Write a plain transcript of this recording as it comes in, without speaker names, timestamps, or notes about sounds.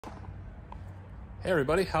Hey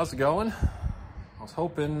everybody, how's it going? I was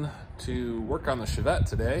hoping to work on the Chevette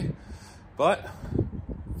today, but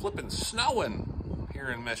flipping snowing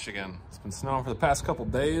here in Michigan. It's been snowing for the past couple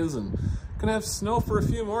days and gonna have snow for a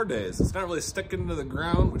few more days. It's not really sticking to the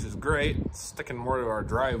ground, which is great. It's sticking more to our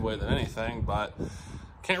driveway than anything, but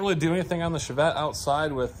can't really do anything on the Chevette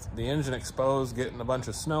outside with the engine exposed, getting a bunch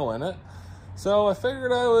of snow in it. So I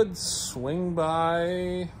figured I would swing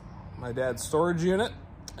by my dad's storage unit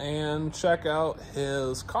and check out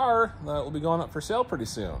his car that will be going up for sale pretty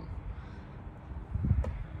soon.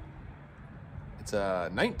 It's a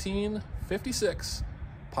 1956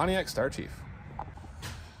 Pontiac Star Chief.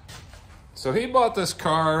 So he bought this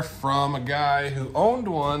car from a guy who owned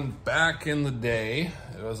one back in the day.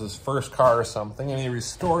 It was his first car or something, and he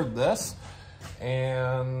restored this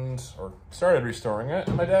or started restoring it,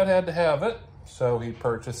 and my dad had to have it, so he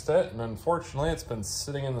purchased it, and unfortunately it's been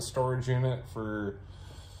sitting in the storage unit for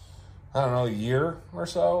I don't know, a year or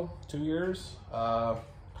so, 2 years. Car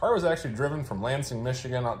was actually driven from Lansing,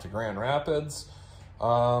 Michigan out to Grand Rapids.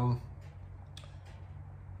 Guy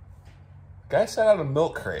sat out a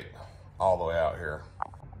milk crate all the way out here.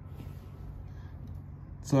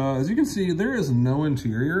 So as you can see, there is no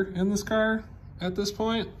interior in this car at this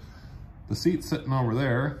point. The seat's sitting over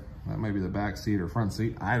there. That might be the back seat or front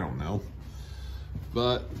seat, I don't know.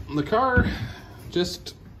 But the car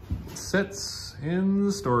just sits in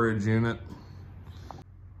the storage unit.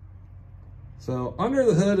 So under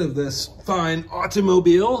the hood of this fine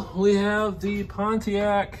automobile, we have the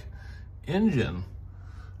Pontiac engine.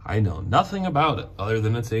 I know nothing about it other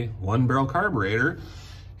than it's a 1-barrel carburetor,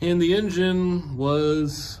 and the engine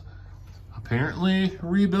was apparently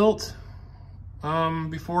rebuilt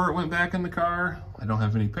before it went back in the car. I don't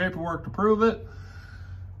have any paperwork to prove it.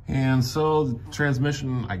 And so the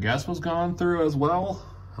transmission, I guess, was gone through as well.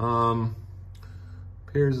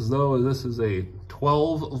 Appears as though this is a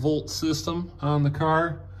 12-volt system on the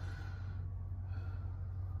car.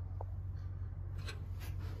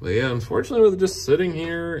 But yeah, unfortunately, with it just sitting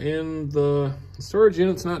here in the storage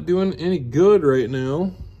unit, it's not doing any good right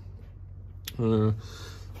now.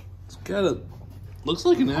 It's got a, looks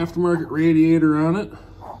like an aftermarket radiator on it.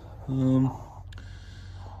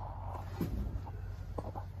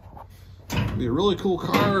 It'd be a really cool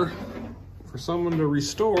car for someone to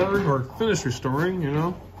restore or finish restoring, you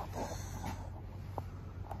know.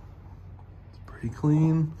 It's pretty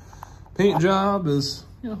clean. Paint job is,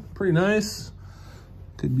 you know, pretty nice.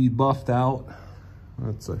 Could be buffed out.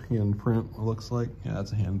 That's a handprint, it looks like. Yeah,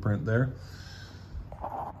 that's a handprint there.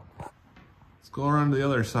 Let's go around to the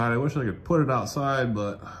other side. I wish I could put it outside,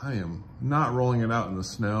 but I am not rolling it out in the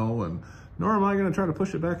snow, and nor am I gonna try to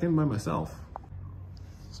push it back in by myself.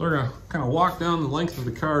 So we're gonna kind of walk down the length of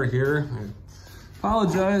the car here. I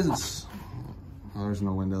apologize, there's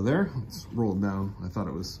no window there. It's rolled down. I thought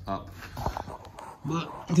it was up.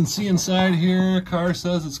 But you can see inside here, the car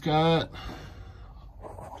says it's got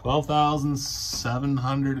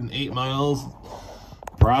 12,708 miles,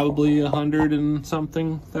 probably 100 and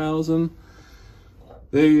something thousand.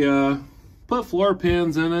 They put floor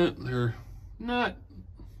pans in it. They're not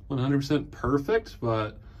 100% perfect,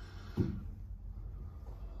 but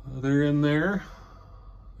they're in there.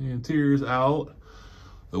 The interior's out.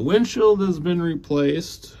 The windshield has been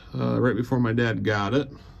replaced right before my dad got it.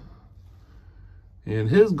 And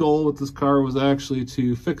his goal with this car was actually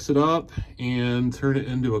to fix it up and turn it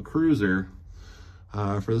into a cruiser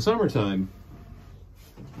for the summertime.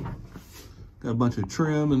 Got a bunch of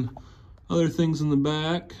trim and other things in the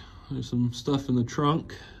back. There's some stuff in the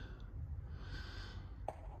trunk.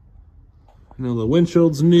 You know, the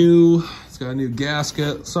windshield's new. It's got a new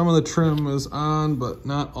gasket. Some of the trim is on, but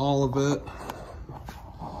not all of it.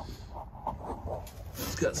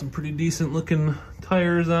 It's got some pretty decent looking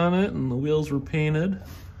tires on it, and the wheels were painted.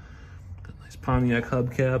 Got nice Pontiac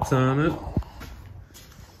hubcaps on it.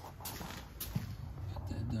 Put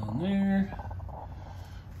that down there.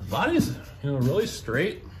 The body's, you know, really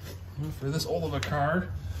straight for this old of a car.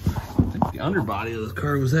 I think the underbody of this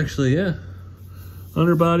car was actually, yeah,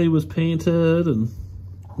 underbody was painted and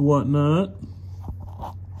whatnot.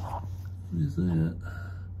 What is that?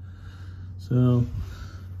 So,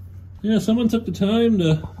 yeah, someone took the time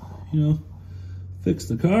to, you know, fix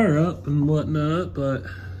the car up and whatnot, but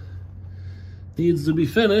needs to be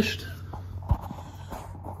finished.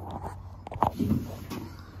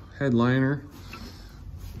 Headliner.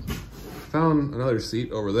 Found another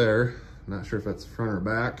seat over there. Not sure if that's front or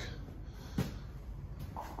back.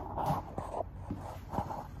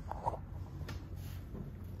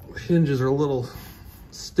 Hinges are a little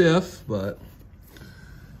stiff, but I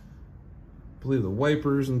believe the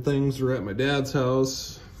wipers and things are at my dad's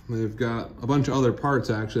house. They've got a bunch of other parts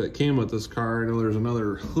actually that came with this car. I know there's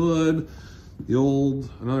another hood,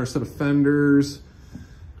 another set of fenders,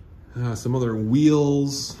 some other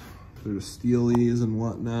wheels. There's steelies and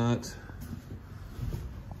whatnot.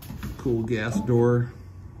 Cool gas door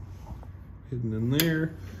hidden in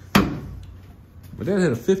there. My dad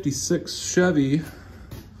had a 56 Chevy. It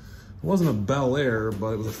wasn't a Bel Air,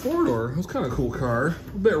 but it was a four-door. It was kind of a cool car.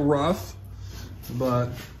 A bit rough, but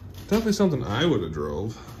definitely something I would have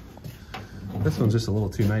drove. This one's just a little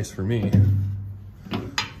too nice for me.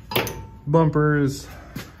 Bumpers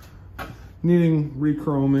needing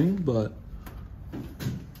re-chroming, but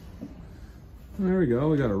there we go.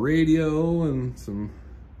 We got a radio and some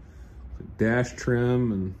dash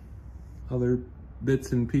trim and other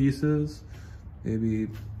bits and pieces. Maybe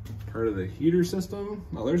part of the heater system.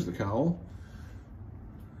 Oh, there's the cowl.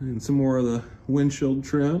 And some more of the windshield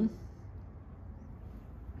trim.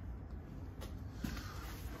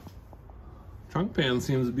 Trunk pan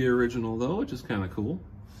seems to be original though, which is kind of cool.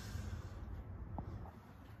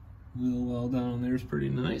 Wheel well down there is pretty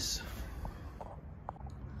nice.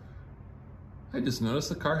 I just noticed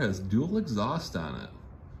the car has dual exhaust on it.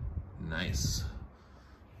 Nice.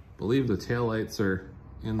 Believe the taillights are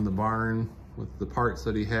in the barn with the parts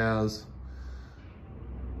that he has.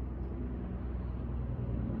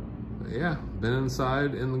 But yeah, been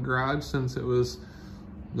inside in the garage since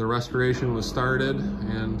the restoration was started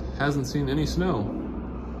and hasn't seen any snow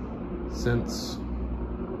since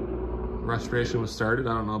restoration was started.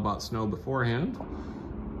 I don't know about snow beforehand,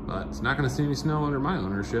 but it's not going to see any snow under my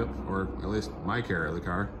ownership, or at least my care of the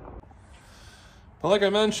car. But like I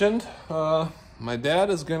mentioned, my dad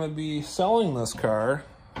is going to be selling this car,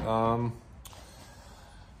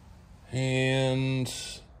 and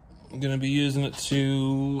I'm going to be using it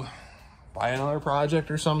to buy another project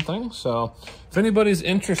or something. So if anybody's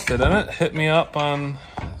interested in it, hit me up on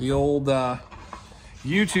the old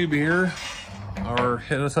YouTube here, or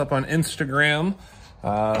hit us up on Instagram.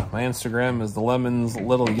 My Instagram is the Lemons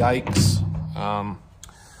Little Yikes.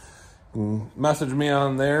 Message me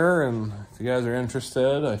on there, and if you guys are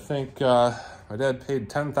interested, I think my dad paid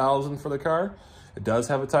 $10,000 for the car. It does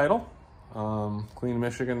have a title, clean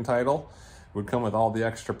Michigan title. It would come with all the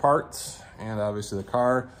extra parts and obviously the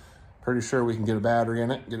car. Pretty sure we can get a battery in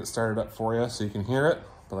it, get it started up for you so you can hear it.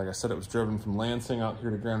 But like I said, it was driven from Lansing out here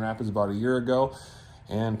to Grand Rapids about a year ago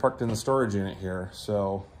and parked in the storage unit here.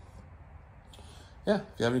 So yeah, if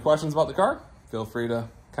you have any questions about the car, feel free to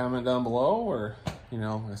comment down below, or, you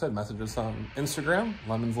know, like I said, message us on Instagram,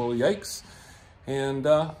 Lemons Little Yikes. And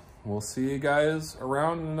we'll see you guys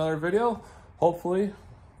around in another video, hopefully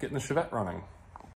getting the Chevette running.